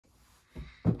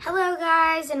Hello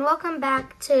guys, and welcome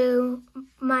back to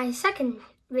my second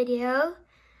video.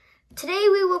 Today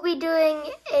we will be doing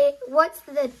what's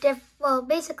the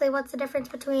difference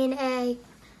between a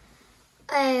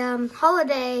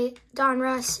holiday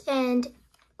Donruss and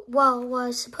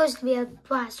was supposed to be a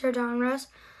blaster Donruss,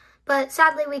 but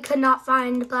sadly we could not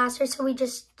find blaster, so we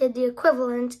just did the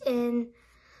equivalent in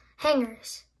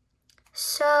hangers.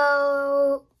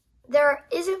 So there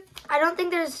is a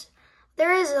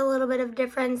little bit of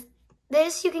difference.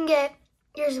 This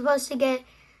you're supposed to get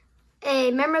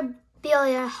a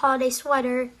memorabilia holiday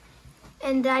sweater,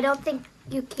 and I don't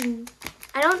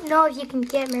know if you can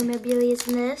get memorabilia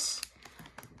in this.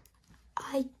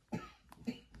 I'm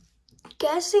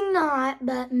guessing not,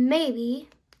 but maybe.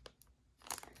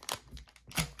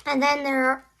 And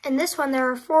then in this one there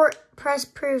are 4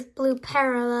 press-proof blue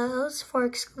parallels for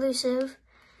exclusive.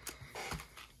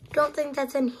 Don't think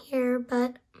that's in here,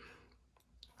 but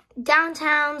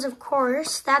downtowns, of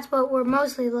course, that's what we're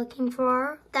mostly looking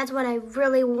for. That's what I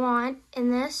really want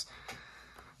in this.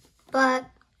 But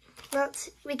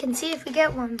we can see if we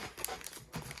get one.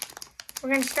 We're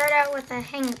going to start out with a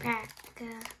hanger pack.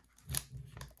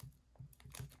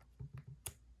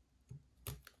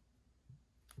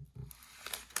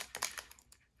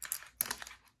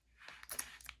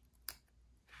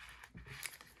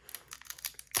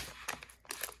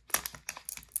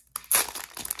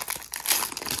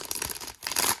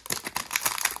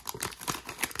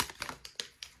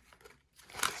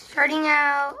 Starting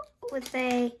out with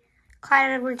a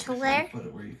Clyde Edwards-Helaire. Put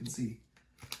it where you can see,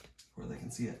 where they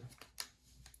can see it.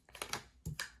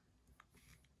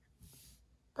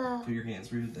 Put your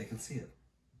hands where they can see it.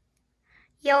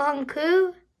 Young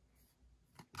Koo,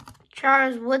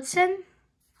 Charles Woodson,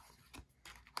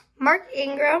 Mark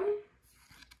Ingram,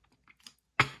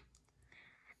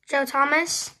 Joe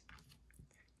Thomas,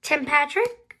 Tim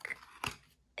Patrick,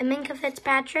 and Minka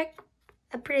Fitzpatrick,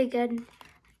 a pretty good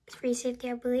free safety,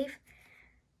 I believe.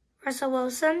 Russell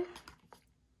Wilson,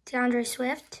 DeAndre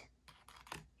Swift,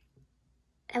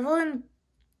 Evelyn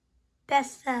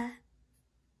Bessa,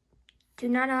 do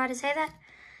not know how to say that,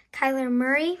 Kyler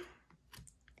Murray,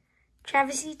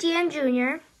 Travis Etienne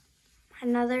Jr.,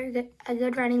 a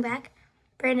good running back,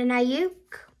 Brandon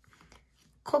Ayuk,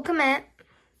 Cole Kmet,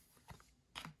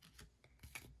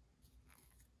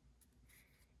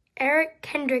 Eric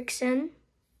Hendrickson,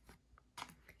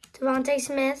 Devontae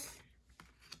Smith,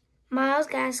 Myles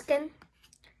Gaskin,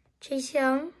 Chase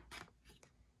Young,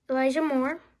 Elijah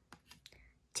Moore,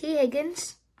 T.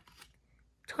 Higgins,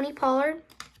 Tony Pollard,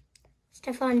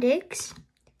 Stephon Diggs.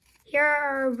 Here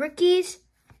are our rookies: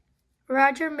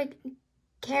 Roger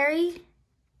McCary.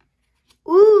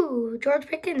 Ooh, George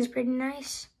Pickens, pretty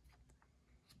nice.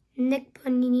 Nick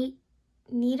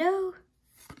Bonito.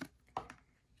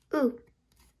 Ooh,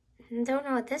 don't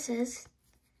know what this is.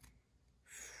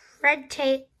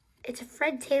 It's a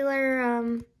Fred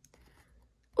Taylor,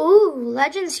 ooh,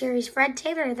 Legend Series, Fred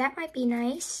Taylor, that might be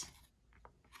nice.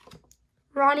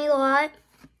 Ronnie Lott,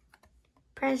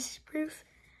 press proof.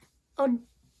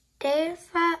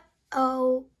 Odefa,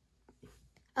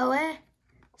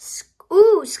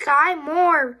 ooh, Sky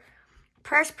Moore,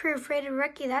 press proof rated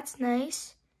rookie, that's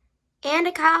nice. And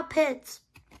a Kyle Pitts,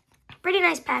 pretty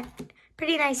nice pack,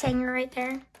 pretty nice hanger right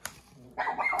there.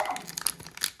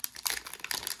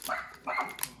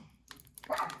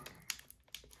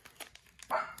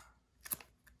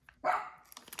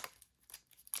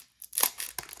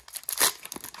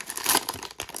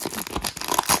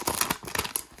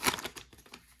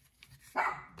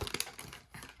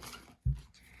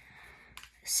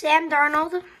 Sam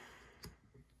Darnold,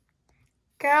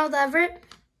 Gerald Everett,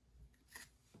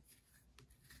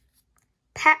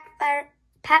 Pat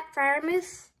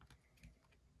Freiermuth,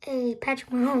 and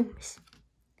Patrick Mahomes,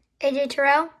 AJ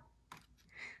Terrell,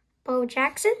 Bo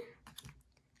Jackson,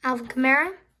 Alvin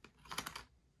Kamara,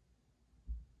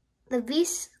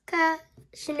 Laviska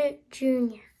Shenault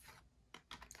Jr.,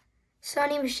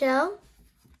 Sonny Michel,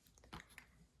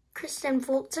 Kristen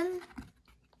Fulton,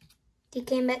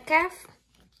 DK Metcalf,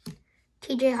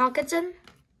 TJ Hawkinson,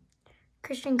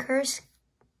 Christian Kirksey,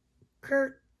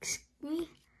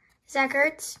 Zach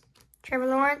Ertz, Trevor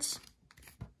Lawrence,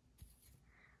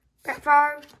 Brett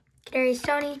Favre, Kadarius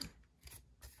Toney,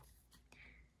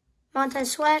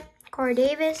 Montez Sweat, Corey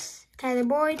Davis, Tyler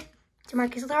Boyd,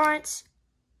 DeMarcus Lawrence,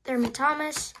 Thurman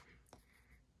Thomas,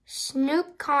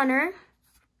 Snoop Connor,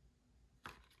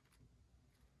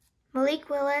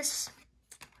 Malik Willis,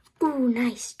 ooh,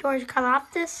 nice, George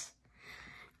Karlaftis,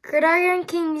 Gridiron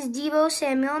Kings Deebo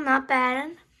Samuel, not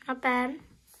bad.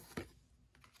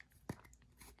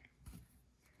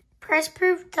 Press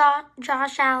proof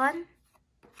Josh Allen,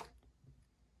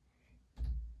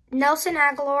 Nelson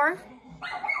Aguilar,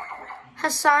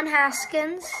 Hassan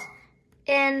Haskins,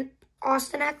 and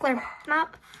Austin Eckler.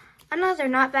 Another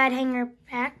not bad hanger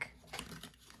pack.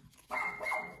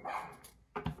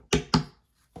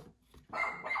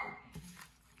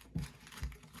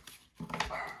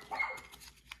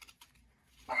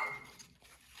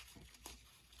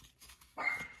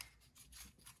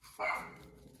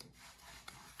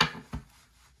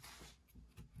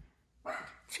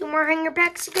 Two more hanger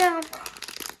packs to go.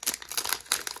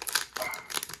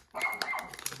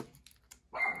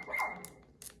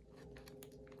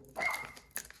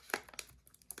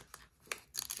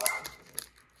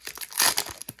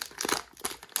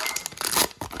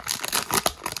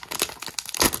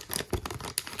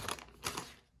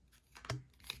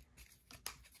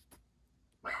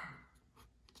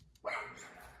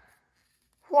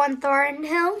 Juan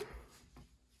Thornhill,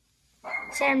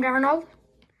 Sam Darnold,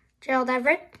 Gerald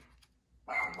Everett,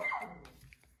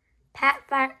 Pat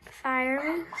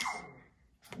Firemans,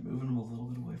 Moving him a little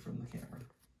bit away from the camera.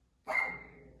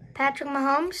 Patrick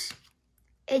Mahomes,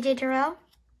 AJ Terrell,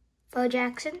 Bo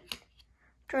Jackson,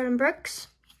 Jordan Brooks,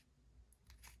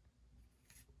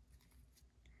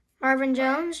 Marvin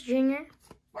Jones Jr.,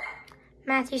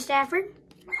 Matthew Stafford,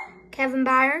 Kevin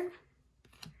Byron,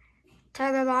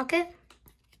 Tyler Lockett,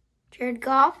 Jared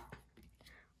Goff,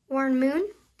 Warren Moon,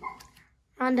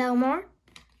 Rondell Moore,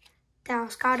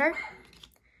 Dallas Goedert,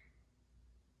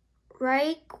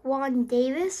 Raekwon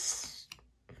Davis,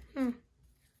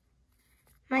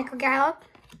 Michael Gallup,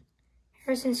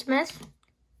 Harrison Smith,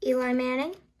 Eli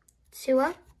Manning,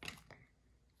 Tua,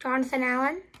 Jonathan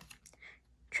Allen,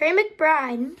 Trey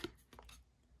McBride,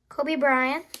 Kobe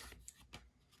Bryant,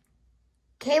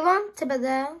 Kayvon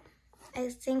Thibodeau, I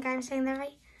think I'm saying that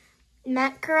right,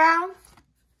 Matt Corral,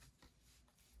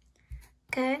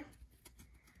 okay,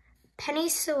 Penny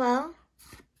Sewell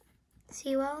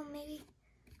maybe,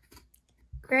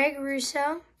 Greg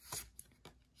Russo,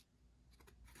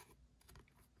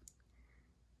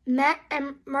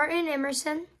 Martin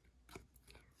Emerson,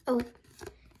 oh,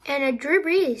 and a Drew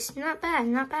Brees. Not bad,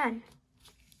 not bad.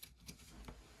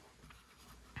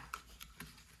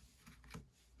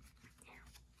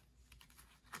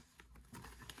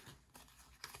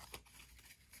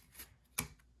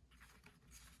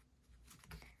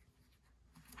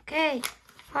 Okay,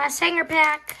 last hanger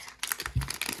pack.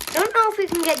 Don't know if we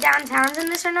can get downtowns in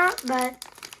this or not, but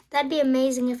that'd be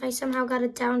amazing if I somehow got a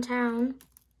downtown.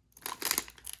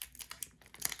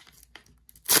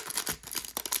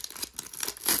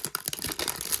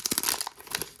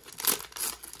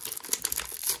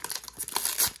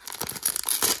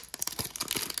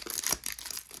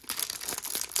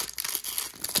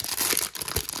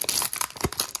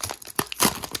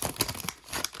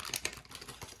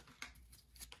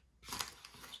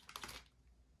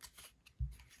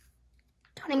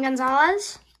 Tony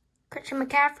Gonzalez, Christian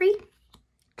McCaffrey,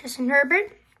 Justin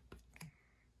Herbert,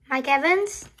 Mike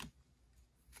Evans,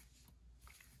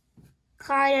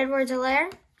 Clyde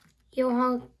Edwards-Helaire,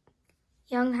 Young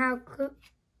How Cook,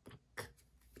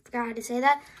 forgot how to say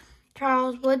that,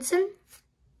 Charles Woodson,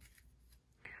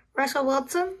 Russell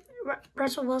Wilson,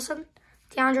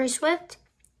 DeAndre Swift,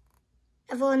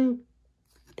 Evelyn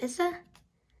Bissa,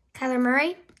 Kyler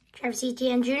Murray, Travis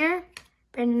Etienne Jr.,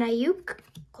 Brandon Ayuk,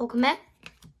 Cole Kmet,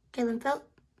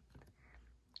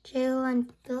 Jalen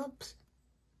Phillips,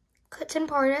 Clinton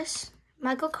Portis,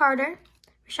 Michael Carter,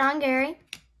 Rashawn Gary,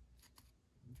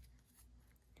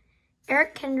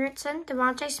 Eric Kendrickson,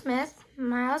 Devontae Smith,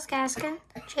 Myles Gaskin,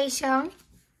 Chase Young,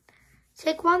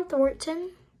 Saquon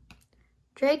Thornton,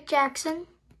 Drake Jackson,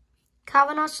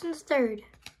 Calvin Austin III.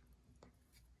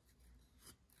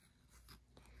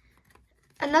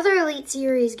 Another Elite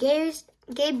Series,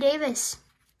 Gabe Davis,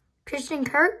 Christian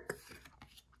Kirk,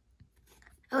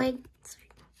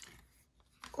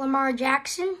 Lamar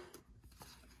Jackson,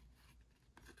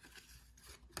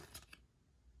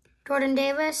 Jordan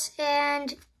Davis,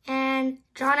 and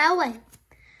John Elway.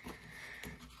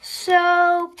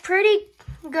 So pretty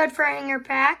good for hanger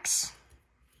packs.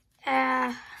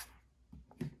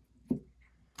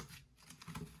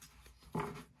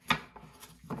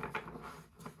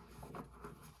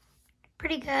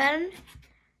 Pretty good.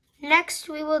 Next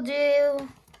we will do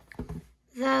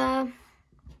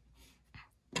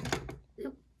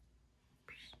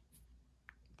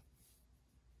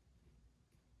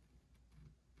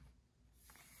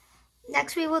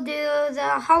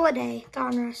the holiday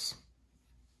Donruss.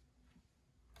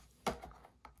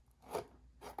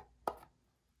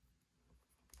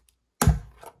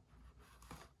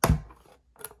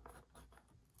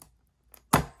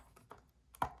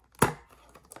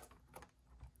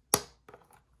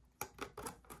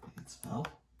 It smell?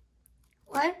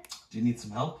 What? Do you need some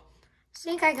help? I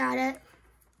think I got it.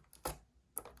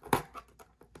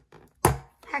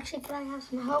 Actually, can I have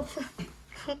some help?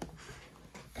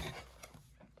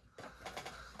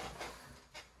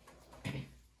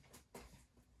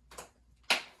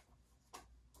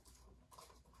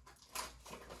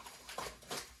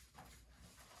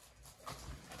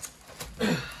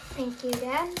 Thank you,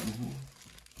 Dad.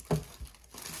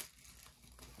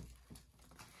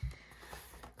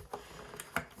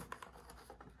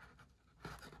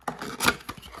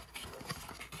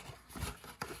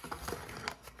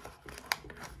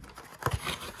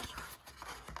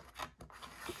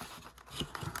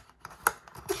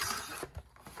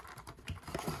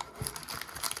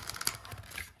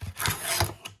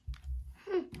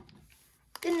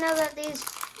 Didn't know that these,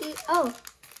 oh,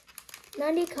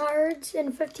 90 cards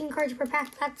and 15 cards per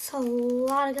pack. That's a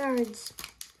lot of cards.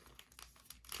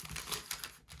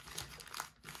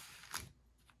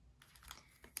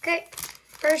 Okay,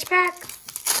 first pack.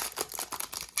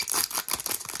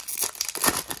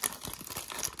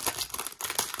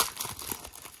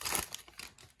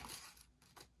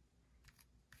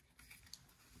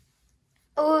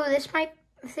 Oh, this might,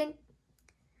 I think,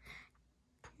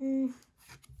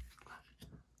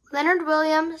 Leonard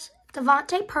Williams,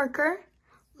 Devontae Parker,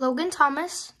 Logan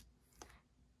Thomas,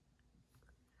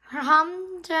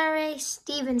 Ramondre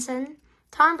Stevenson,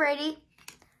 Tom Brady,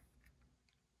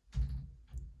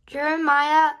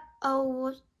 Jeremiah,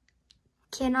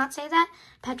 cannot say that,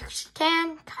 Patrick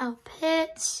Surtain, Kyle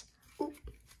Pitts,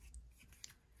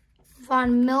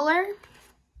 Von Miller,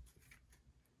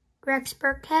 Rex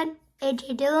Burkhead,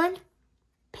 AJ Dillon,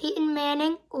 Peyton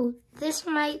Manning. Oh, this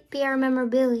might be our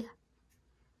memorabilia.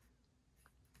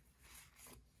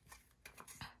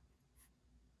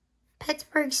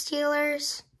 Pittsburgh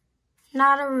Steelers,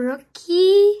 not a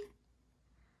rookie.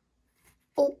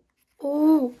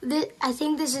 I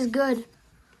think this is good.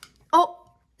 Oh,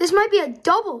 this might be a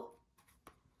double.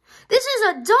 This is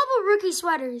a double rookie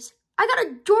sweaters. I got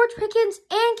a George Pickens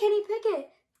and Kenny Pickett.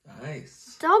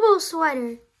 Nice. Double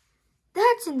sweater.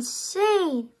 That's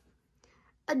insane.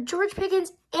 A George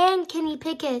Pickens and Kenny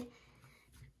Pickett.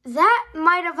 That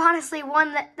might have honestly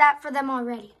won that for them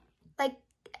already. Like,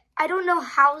 I don't know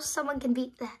how someone can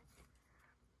beat that.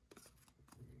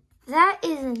 That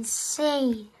is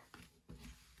insane.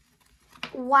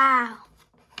 Wow.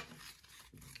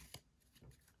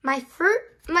 My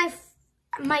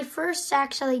first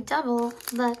actually double,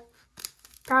 but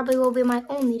probably will be my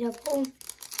only double.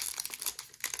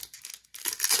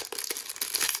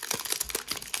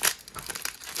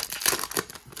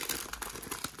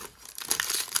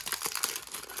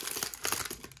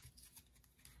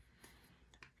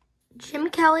 Jim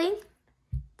Kelly,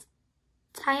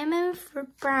 Diamond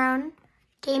Brown,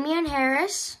 Damian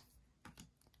Harris,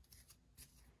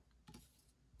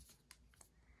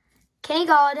 Kenny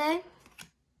Galladay,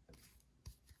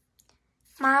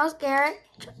 Myles Garrett,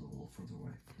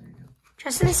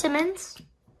 Justin Simmons,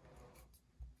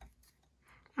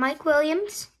 Mike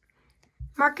Williams,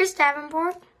 Marcus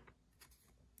Davenport,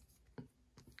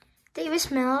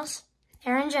 Davis Mills,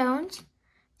 Aaron Jones,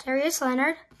 Darius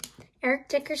Leonard, Eric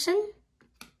Dickerson.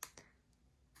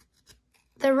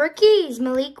 The rookies,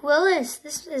 Malik Willis.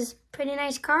 This is a pretty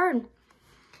nice card.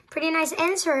 Pretty nice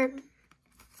insert.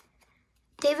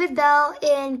 David Bell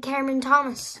and Cameron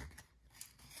Thomas.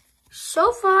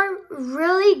 So far,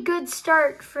 really good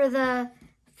start for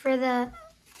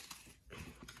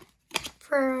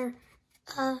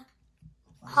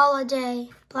holiday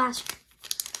blast.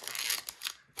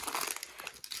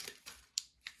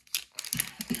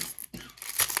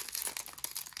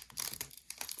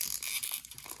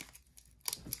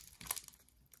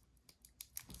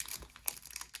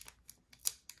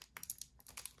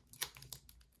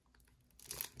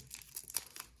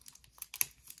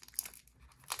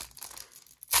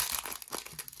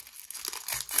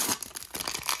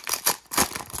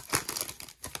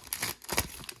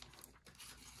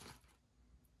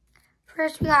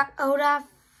 First, we got Oda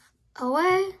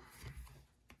Owe.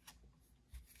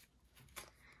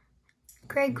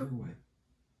 Greg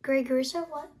Russo,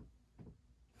 what?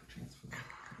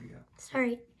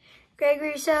 Sorry. Greg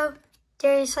Russo,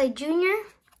 Darius Slade Jr.,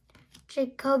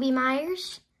 Jacoby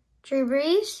Myers, Drew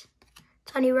Brees,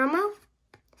 Tony Romo,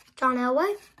 John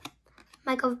Elway,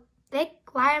 Michael Vick.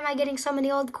 Why am I getting so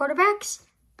many old quarterbacks?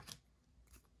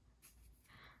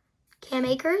 Cam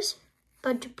Akers,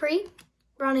 Bud Dupree,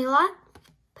 Ronnie Lott,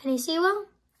 Penny Sewell.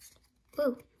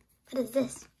 Ooh, what is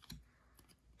this?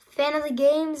 Fan of the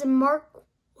Games, Mark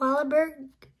Wahlberg.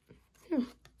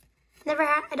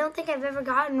 I don't think I've ever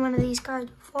gotten one of these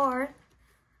cards before.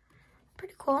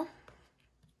 Pretty cool.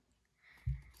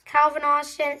 Calvin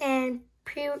Austin, and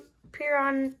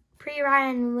Pre-Ryan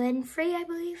Winfrey, I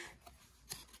believe.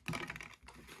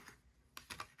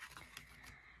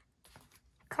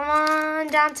 Come on,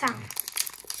 downtown.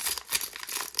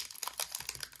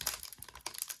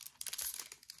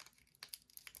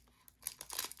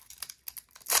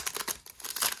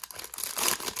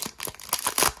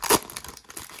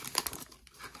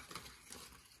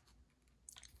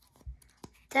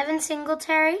 Devin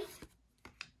Singletary,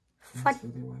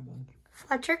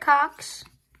 Fletcher Cox,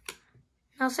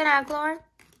 Nelson Aguilar,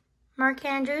 Mark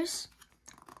Andrews,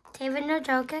 David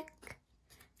Njokic,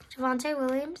 Javonte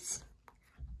Williams,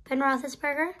 Ben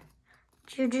Roethlisberger,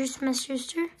 Juju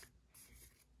Smith-Schuster,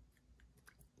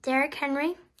 Derrick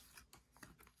Henry,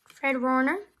 Fred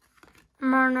Warner,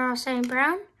 Amon-Ra St.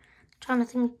 Brown,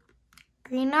 Jonathan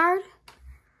Greenard,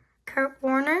 Kurt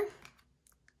Warner,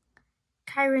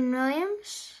 Kyron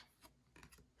Williams.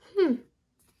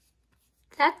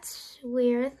 That's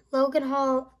weird. Logan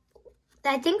Hall.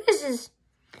 I think this is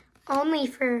only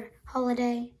for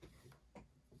holiday.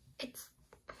 It's,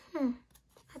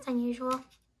 that's unusual.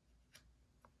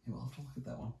 Yeah, we'll have to look at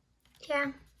that one.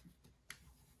 Yeah.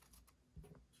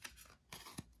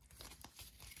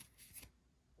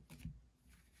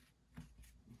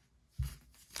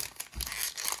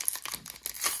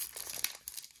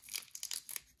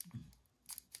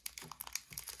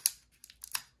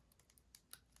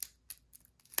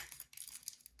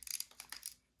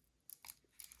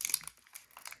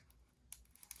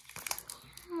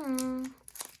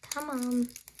 Come on.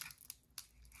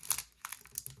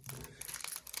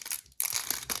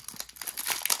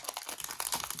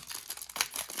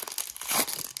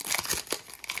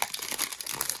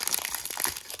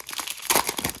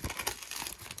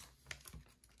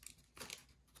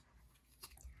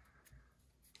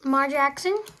 Lamar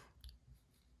Jackson,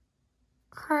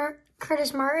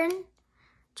 Curtis Martin,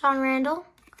 John Randall,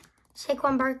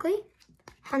 Saquon Barkley,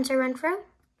 Hunter Renfrow,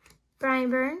 Brian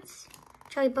Burns,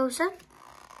 Joey Bosa,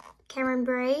 Cameron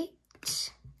Brate,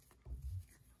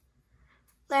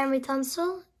 Laramie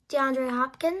Tunsil, DeAndre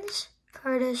Hopkins,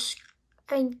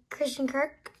 Christian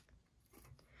Kirk,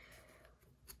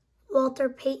 Walter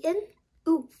Payton.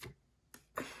 Ooh,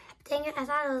 dang it, I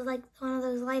thought it was like one of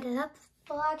those lighted up.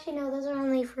 Well, actually, no, those are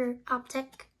only for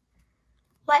optic.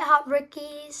 White Hot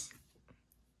Rookies,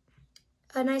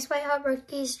 a nice White Hot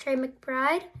Rookies, Trey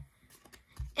McBride.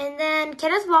 And then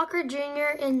Kenneth Walker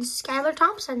Jr. and Skylar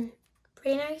Thompson.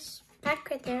 Pretty nice pack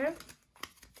right there.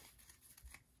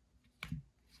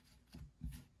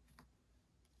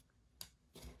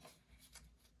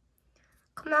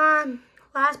 Come on,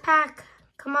 last pack.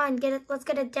 Come on, get it. Let's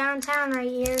get it downtown right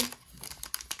here.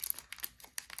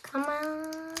 Come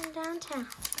on, downtown.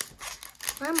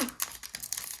 Come on.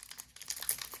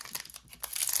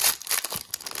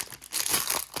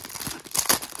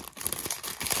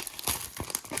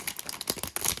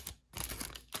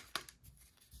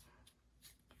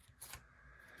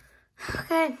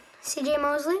 Okay, C.J.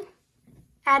 Mosley,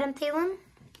 Adam Thielen,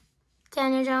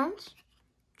 Daniel Jones,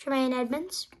 Tremaine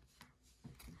Edmonds,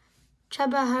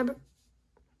 Chuba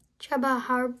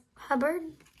Hubbard,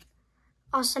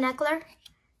 Austin Eckler,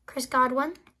 Chris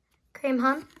Godwin, Kareem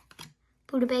Hunt,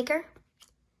 Buda Baker,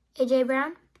 A.J.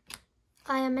 Brown,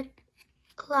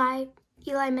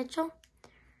 Eli Mitchell,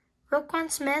 Roquan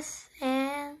Smith,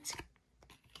 and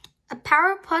a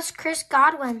Power Plus Chris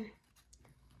Godwin.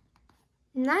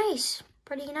 Nice.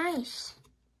 Pretty nice.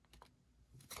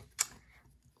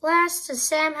 Last is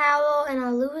Sam Howell and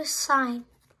a Lewis sign.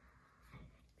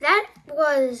 That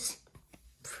was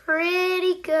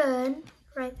pretty good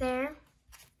right there.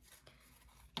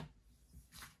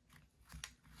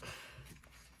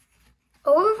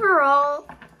 Overall,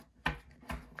 I'm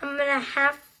gonna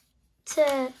have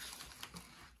to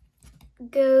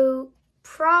go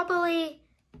probably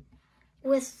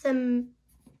with the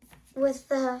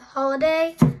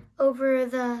holiday over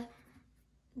the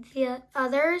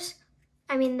others.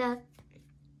 I mean the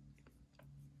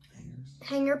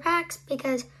hanger packs,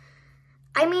 because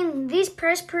I mean these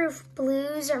press proof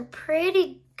blues are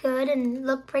pretty good and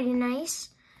look pretty nice,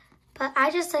 but I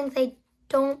just think they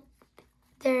don't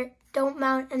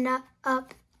mount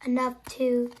up enough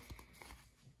to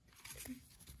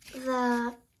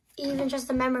even just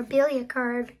the memorabilia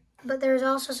card. But there's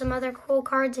also some other cool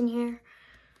cards in here.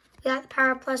 We got the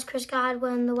Power Plus Chris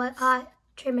Godwin, the White Hot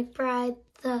Trey McBride,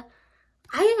 I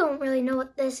don't really know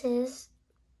what this is.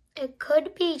 It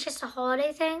could be just a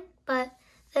holiday thing, but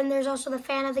then there's also the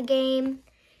Fan of the Game,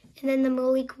 and then the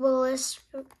Malik Willis,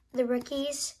 the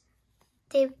rookies.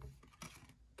 And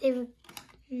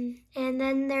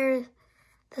then there's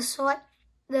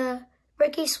the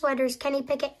Ricky Sweaters, Kenny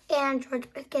Pickett, and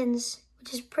George Pickens,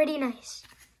 which is pretty nice.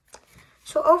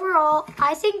 So overall,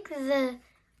 I think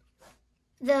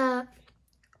the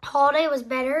holiday was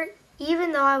better,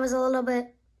 even though I was a little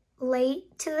bit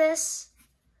late to this.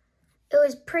 It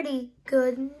was pretty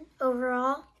good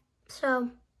overall. So,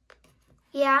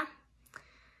 yeah.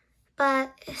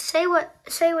 But say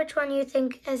which one you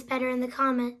think is better in the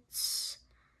comments.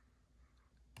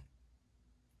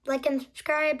 Like and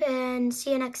subscribe, and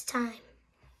see you next time.